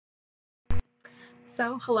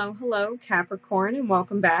So, hello, Capricorn, and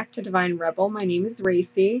welcome back to Divine Rebel. My name is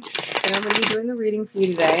Racey, and I'm going to be doing the reading for you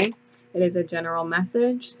today. It is a general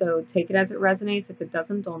message, so take it as it resonates. If it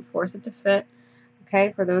doesn't, don't force it to fit.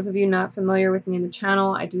 Okay, for those of you not familiar with me in the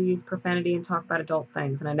channel, I do use profanity and talk about adult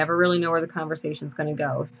things, and I never really know where the conversation's going to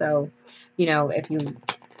go. So, if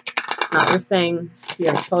not your thing, if you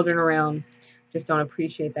have children around, just don't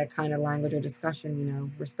appreciate that kind of language or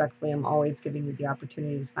discussion, respectfully, I'm always giving you the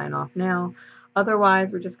opportunity to sign off now.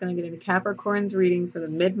 Otherwise, we're just going to get into Capricorn's reading for the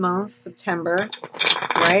mid-month, September,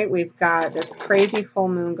 right? We've got this crazy full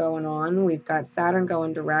moon going on. We've got Saturn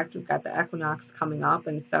going direct. We've got the equinox coming up.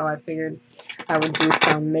 And so I figured I would do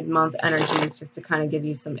some mid-month energies just to kind of give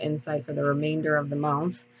you some insight for the remainder of the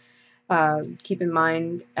month. Keep in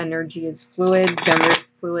mind, energy is fluid, gender is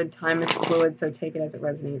fluid, time is fluid, so take it as it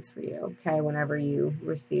resonates for you, okay, whenever you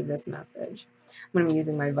receive this message. I'm going to be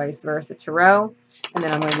using my vice versa tarot, and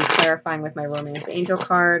then I'm going to be clarifying with my romance angel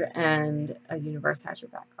card and a universe has your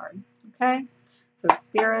back card, okay? So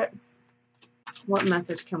Spirit, what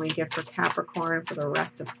message can we give for Capricorn for the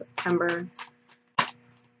rest of September?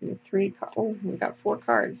 We got 4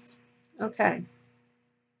 cards. Okay.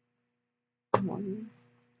 1,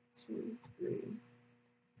 2, 3,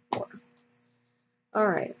 4. All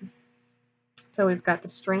right. So we've got the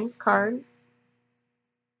Strength card.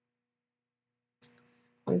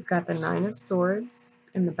 We've got the 9 of Swords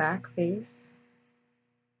in the back face.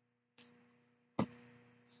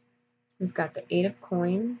 We've got the 8 of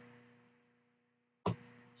Coin.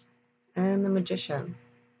 And the Magician.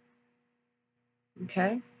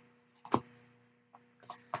 Okay.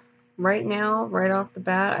 Right now, right off the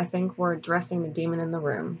bat, I think we're addressing the demon in the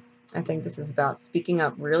room. I think this is about speaking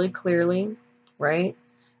up really clearly, right?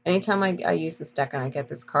 Anytime I use this deck and I get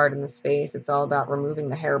this card in the space, it's all about removing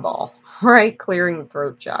the hairball, right? Clearing the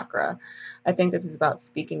throat chakra. I think this is about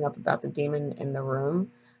speaking up about the demon in the room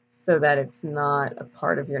so that it's not a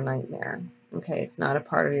part of your nightmare, okay? It's not a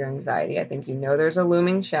part of your anxiety. I think there's a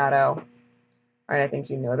looming shadow, right? I think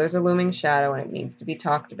there's a looming shadow and it needs to be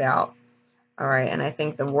talked about, all right? And I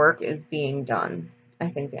think the work is being done. I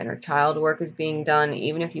think the inner child work is being done,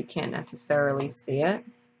 even if you can't necessarily see it,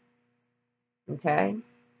 okay?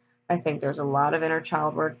 I think there's a lot of inner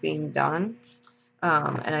child work being done.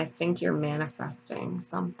 And I think you're manifesting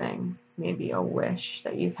something, maybe a wish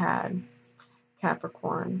that you've had,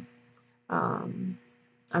 Capricorn. I'm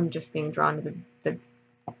just being drawn to the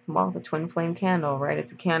twin flame candle, right?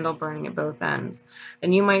 It's a candle burning at both ends.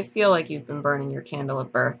 And you might feel like you've been burning your candle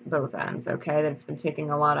at both ends, okay? That it's been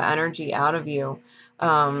taking a lot of energy out of you,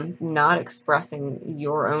 not expressing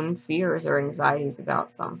your own fears or anxieties about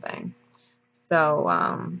something. So,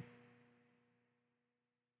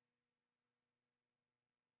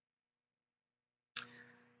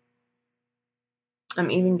 I'm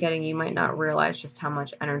even getting, you might not realize just how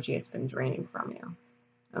much energy it's been draining from you.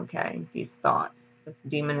 Okay, these thoughts, this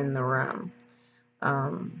demon in the room.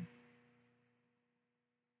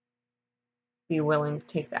 Be willing to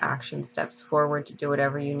take the action steps forward to do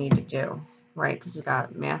whatever you need to do, right? Because we've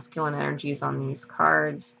got masculine energies on these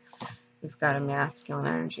cards. We've got a masculine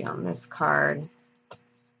energy on this card.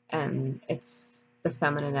 And it's the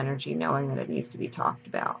feminine energy knowing that it needs to be talked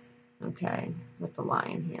about, okay, with the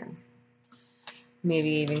lion here. Maybe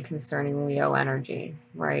even concerning Leo energy,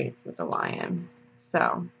 right, with the lion.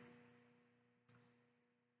 So,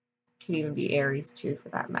 could even be Aries too, for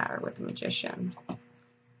that matter, with the Magician.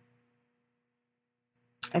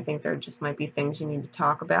 I think there just might be things you need to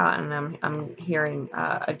talk about, and I'm hearing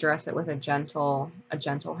address it with a gentle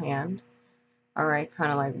hand. All right,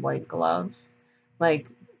 kind of like white gloves. Like,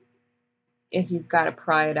 if you've got to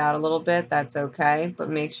pry it out a little bit, that's okay, but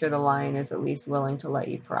make sure the lion is at least willing to let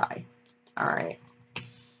you pry. All right.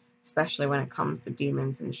 Especially when it comes to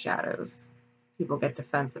demons and shadows. People get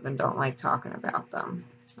defensive and don't like talking about them.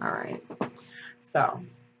 All right. So,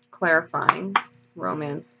 clarifying.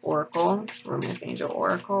 Romance Oracle. Romance Angel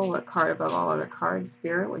Oracle. What card above all other cards,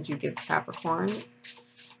 Spirit, would you give Capricorn?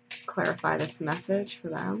 Clarify this message for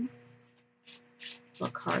them.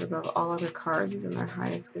 What card above all other cards is in their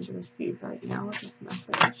highest good to receive right now with this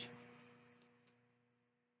message?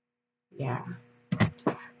 Yeah.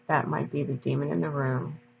 That might be the demon in the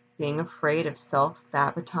room. Being afraid of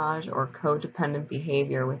self-sabotage or codependent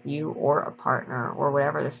behavior with you or a partner or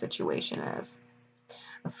whatever the situation is.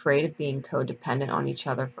 Afraid of being codependent on each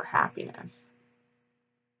other for happiness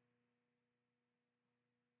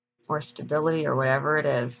or stability or whatever it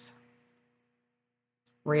is.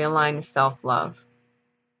 Realign to self-love.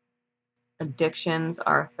 Addictions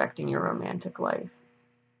are affecting your romantic life.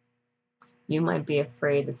 You might be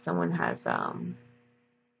afraid that someone has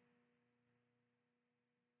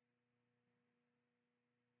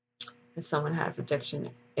if someone has addiction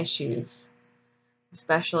issues,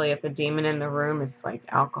 especially if the demon in the room is like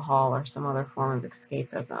alcohol or some other form of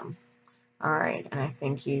escapism. All right, and I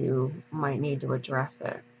think you might need to address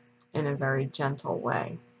it in a very gentle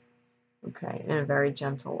way. Okay, in a very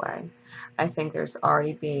gentle way. I think there's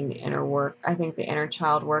already being inner work. I think the inner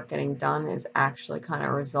child work getting done is actually kind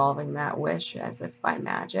of resolving that wish as if by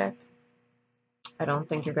magic. I don't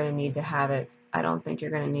think you're going to need to have it. I don't think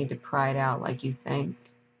you're going to need to pry it out like you think.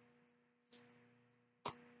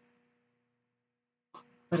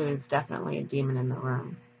 But it is definitely a demon in the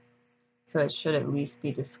room. So it should at least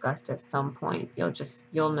be discussed at some point.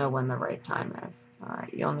 You'll know when the right time is. All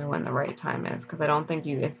right, you'll know when the right time is. Because I don't think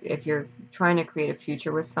if you're trying to create a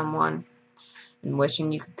future with someone and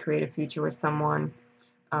wishing you could create a future with someone,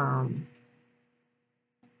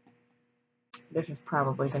 this is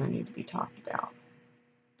probably going to need to be talked about.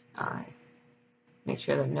 All right. Make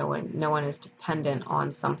sure that no one is dependent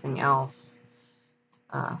on something else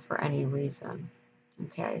for any reason.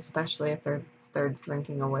 Okay, especially if they're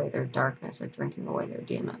drinking away their darkness or drinking away their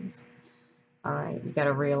demons. All right, you got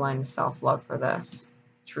to realign to self-love for this,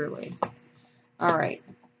 truly. All right.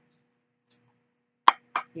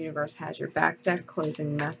 Universe has your back deck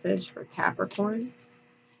closing message for Capricorn.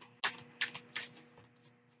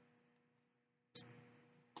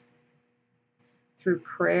 Through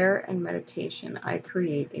prayer and meditation, I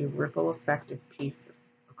create a ripple effect of peace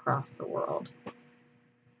across the world.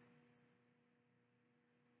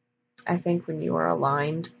 I think when you are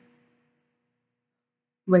aligned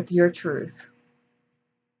with your truth,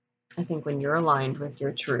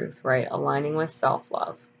 right? Aligning with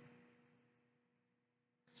self-love.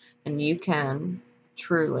 And you can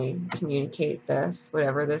truly communicate this,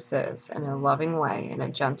 whatever this is, in a loving way, in a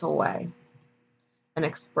gentle way, and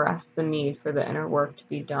express the need for the inner work to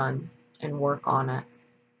be done and work on it.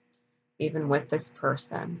 Even with this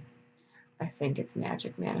person, I think it's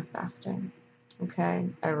magic manifesting. Okay?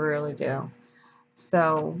 I really do.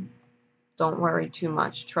 So don't worry too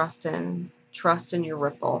much. Trust in your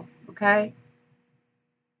ripple. Okay?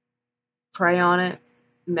 Pray on it,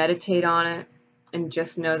 meditate on it, and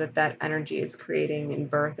just know that that energy is creating and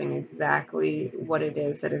birthing exactly what it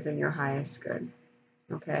is that is in your highest good.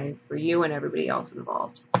 Okay? For you and everybody else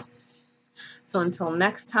involved. So until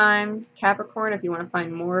next time, Capricorn, if you want to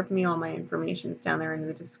find more of me, all my information is down there in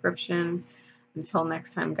the description. Until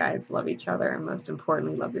next time, guys, love each other, and most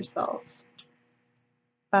importantly, love yourselves.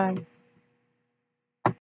 Bye.